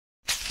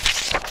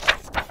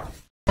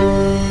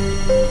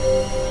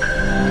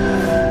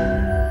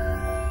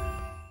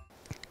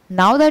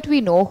Now that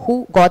we know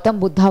who Gautam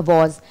Buddha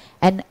was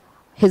and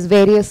his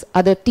various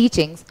other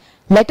teachings,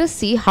 let us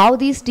see how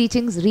these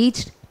teachings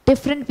reached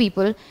different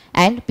people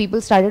and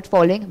people started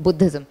following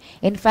Buddhism.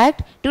 In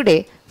fact,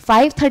 today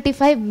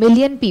 535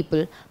 million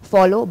people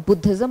follow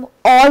Buddhism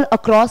all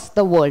across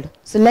the world.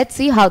 So let's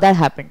see how that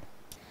happened.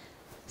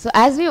 So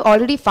as we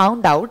already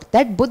found out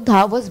that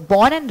Buddha was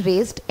born and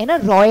raised in a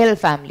royal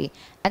family,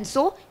 and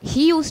so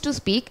he used to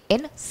speak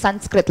in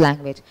Sanskrit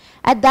language.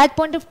 At that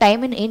point of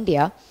time in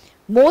India,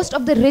 most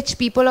of the rich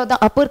people or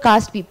the upper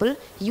caste people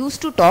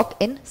used to talk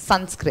in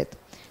Sanskrit.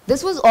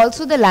 This was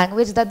also the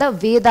language that the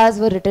Vedas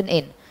were written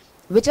in,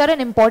 which are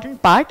an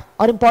important part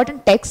or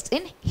important texts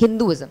in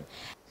Hinduism.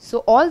 So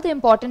all the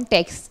important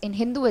texts in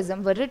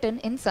Hinduism were written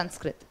in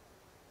Sanskrit,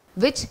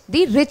 which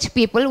the rich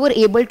people were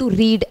able to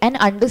read and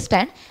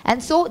understand,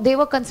 and so they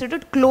were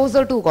considered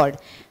closer to God.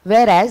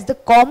 Whereas the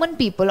common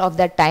people of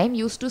that time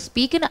used to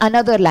speak in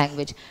another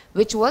language,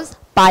 which was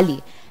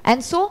Pali.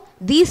 And so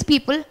these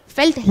people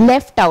felt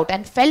left out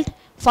and felt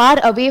far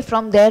away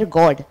from their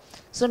God.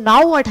 So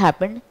now what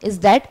happened is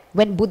that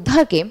when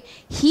Buddha came,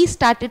 he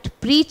started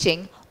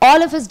preaching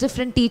all of his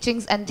different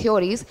teachings and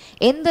theories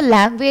in the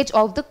language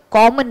of the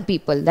common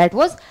people, that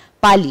was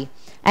Pali.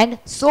 And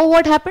so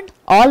what happened?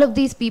 All of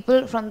these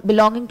people from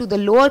belonging to the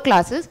lower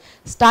classes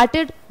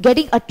started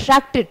getting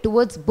attracted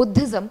towards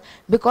Buddhism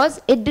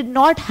because it did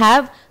not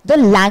have the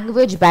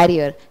language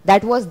barrier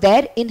that was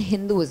there in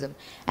Hinduism.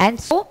 And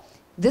so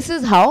this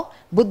is how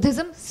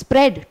Buddhism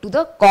spread to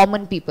the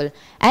common people.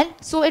 And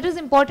so it is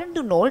important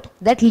to note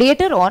that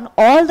later on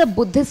all the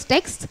Buddhist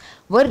texts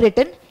were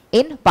written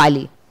in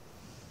Pali.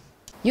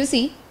 You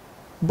see,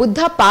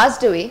 Buddha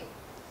passed away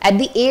at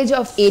the age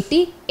of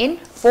 80 in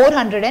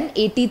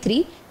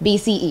 483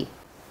 BCE.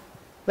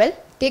 Well,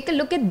 take a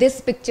look at this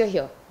picture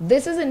here.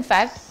 This is in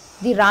fact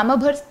the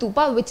Ramabhar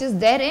Stupa, which is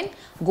there in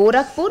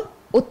Gorakhpur,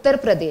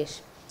 Uttar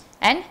Pradesh.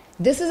 And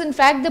this is in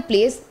fact the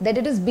place that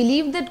it is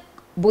believed that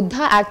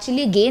Buddha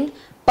actually gained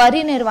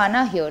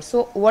parinirvana here.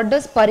 So what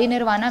does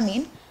parinirvana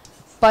mean?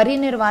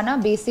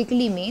 Parinirvana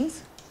basically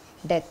means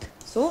death.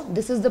 So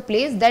this is the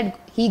place that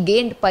he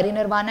gained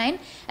parinirvana in,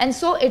 and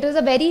so it is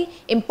a very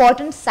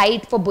important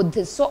site for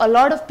Buddhists. So a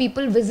lot of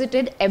people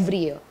visited every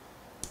year.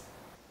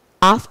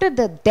 After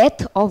the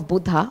death of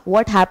Buddha,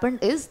 what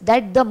happened is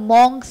that the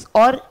monks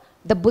or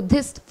the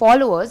Buddhist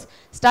followers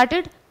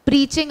started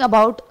preaching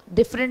about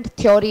different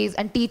theories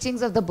and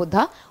teachings of the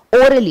Buddha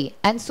orally.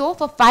 And so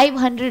for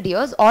 500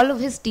 years, all of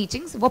his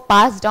teachings were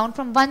passed down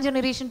from one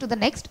generation to the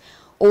next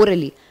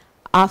orally.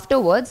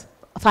 Afterwards,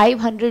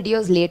 500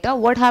 years later,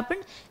 what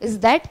happened is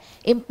that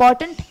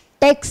important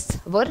texts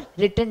were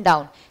written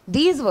down.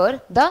 These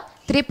were the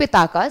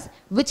Tripitakas,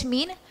 which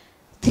mean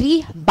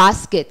 3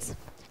 baskets.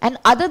 And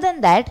other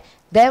than that,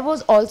 there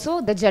was also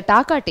the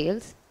Jataka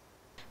tales,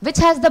 which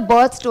has the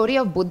birth story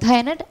of Buddha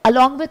in it,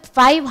 along with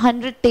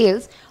 500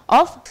 tales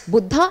of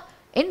Buddha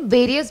in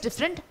various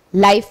different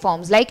life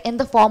forms, like in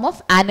the form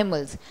of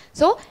animals.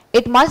 So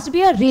it must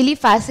be a really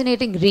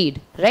fascinating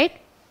read, right?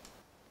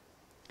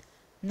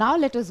 Now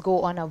let us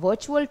go on a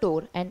virtual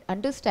tour and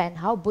understand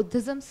how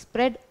Buddhism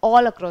spread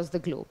all across the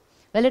globe.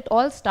 Well, it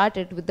all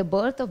started with the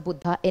birth of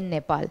Buddha in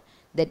Nepal.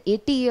 Then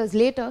 80 years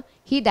later,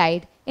 he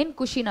died in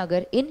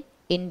Kushinagar in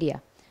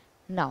India.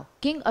 Now,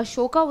 King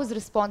Ashoka was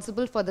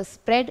responsible for the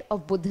spread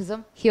of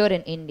Buddhism here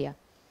in India.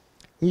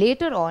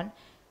 Later on,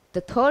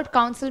 the 3rd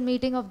council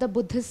meeting of the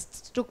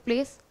Buddhists took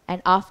place,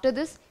 and after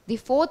this, the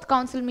 4th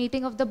council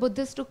meeting of the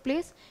Buddhists took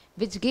place,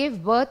 which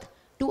gave birth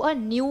to a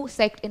new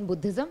sect in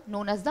Buddhism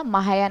known as the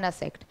Mahayana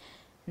sect.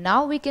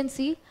 Now we can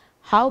see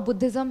how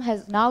Buddhism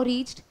has now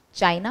reached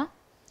China,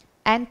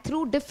 and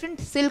through different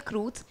silk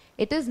routes,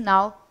 it is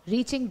now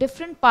reaching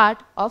different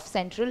part of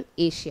Central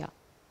Asia.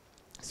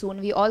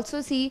 Soon we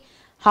also see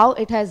how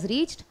it has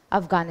reached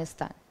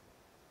Afghanistan.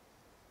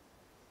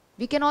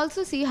 We can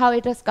also see how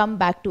it has come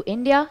back to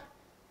India,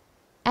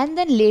 and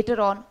then later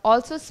on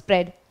also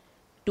spread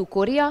to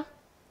Korea,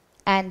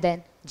 and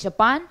then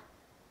Japan,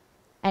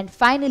 and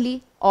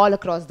finally all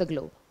across the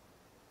globe.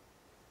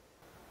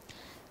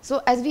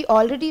 So as we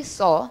already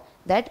saw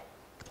that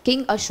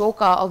King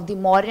Ashoka of the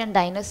Mauryan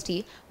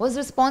dynasty was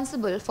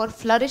responsible for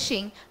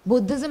flourishing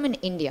Buddhism in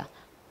India.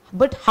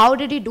 But how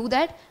did he do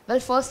that? Well,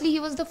 firstly, he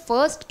was the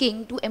first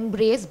king to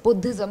embrace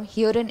Buddhism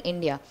here in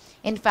India.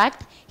 In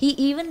fact, he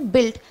even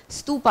built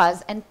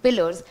stupas and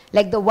pillars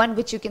like the one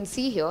which you can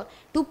see here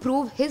to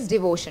prove his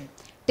devotion.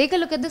 Take a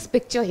look at this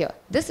picture here.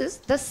 This is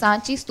the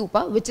Sanchi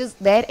Stupa, which is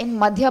there in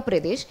Madhya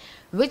Pradesh,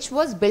 which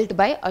was built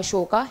by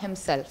Ashoka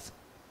himself.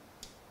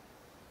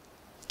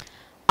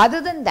 Other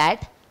than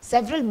that,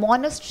 several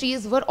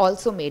monasteries were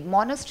also made.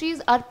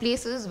 Monasteries are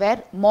places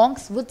where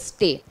monks would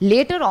stay.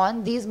 Later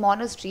on, these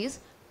monasteries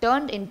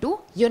turned into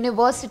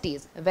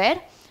universities where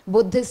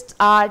Buddhist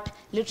art,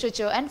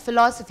 literature and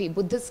philosophy,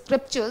 Buddhist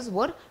scriptures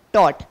were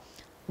taught.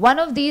 One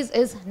of these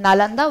is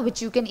Nalanda,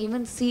 which you can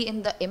even see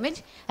in the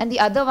image, and the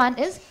other one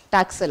is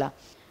Taxila.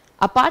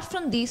 Apart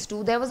from these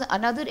two, there was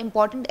another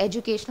important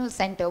educational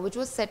center which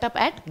was set up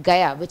at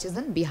Gaya, which is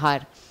in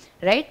Bihar,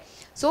 right?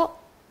 So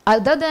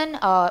Other than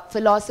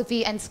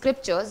philosophy and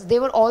scriptures, they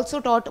were also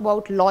taught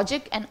about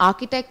logic and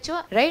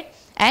architecture, right?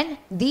 And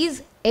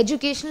these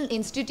educational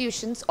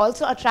institutions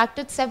also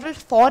attracted several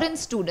foreign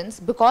students,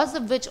 because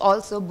of which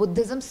also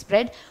Buddhism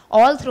spread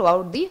all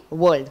throughout the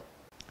world.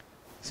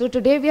 So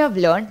today we have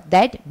learned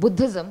that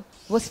Buddhism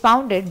was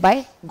founded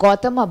by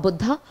Gautama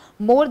Buddha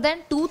more than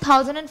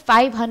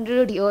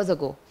 2500 years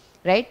ago,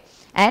 right?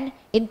 And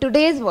in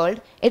today's world,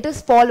 it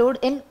is followed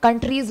in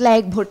countries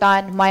like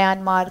Bhutan,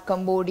 Myanmar,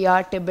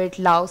 Cambodia, Tibet,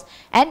 Laos,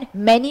 and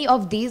many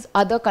of these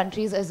other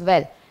countries as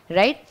well,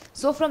 right?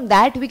 So from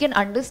that we can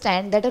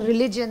understand that a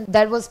religion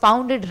that was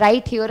founded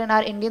right here in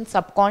our Indian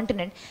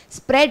subcontinent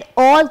spread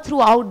all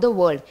throughout the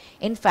world.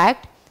 In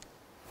fact,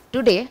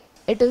 today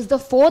it is the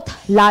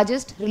 4th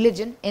largest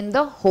religion in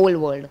the whole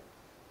world.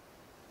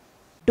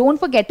 Don't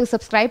forget to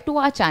subscribe to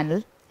our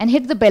channel and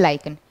hit the bell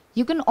icon.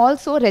 You can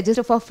also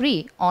register for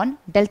free on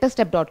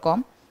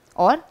deltastep.com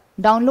or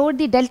download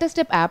the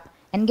DeltaStep app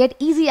and get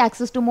easy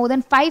access to more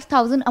than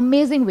 5,000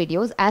 amazing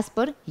videos as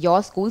per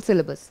your school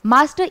syllabus.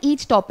 Master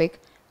each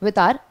topic with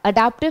our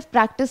adaptive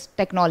practice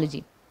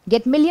technology.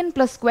 Get million+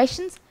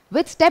 questions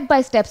with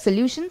step-by-step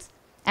solutions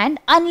and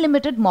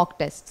unlimited mock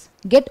tests.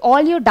 Get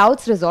all your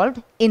doubts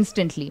resolved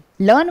instantly.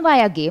 Learn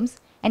via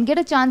games and get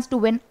a chance to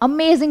win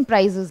amazing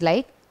prizes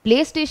like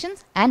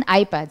PlayStations and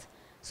iPads.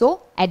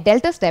 So at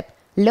DeltaStep,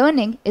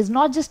 learning is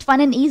not just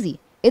fun and easy,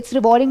 it's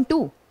rewarding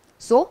too.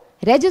 So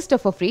register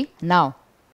for free now.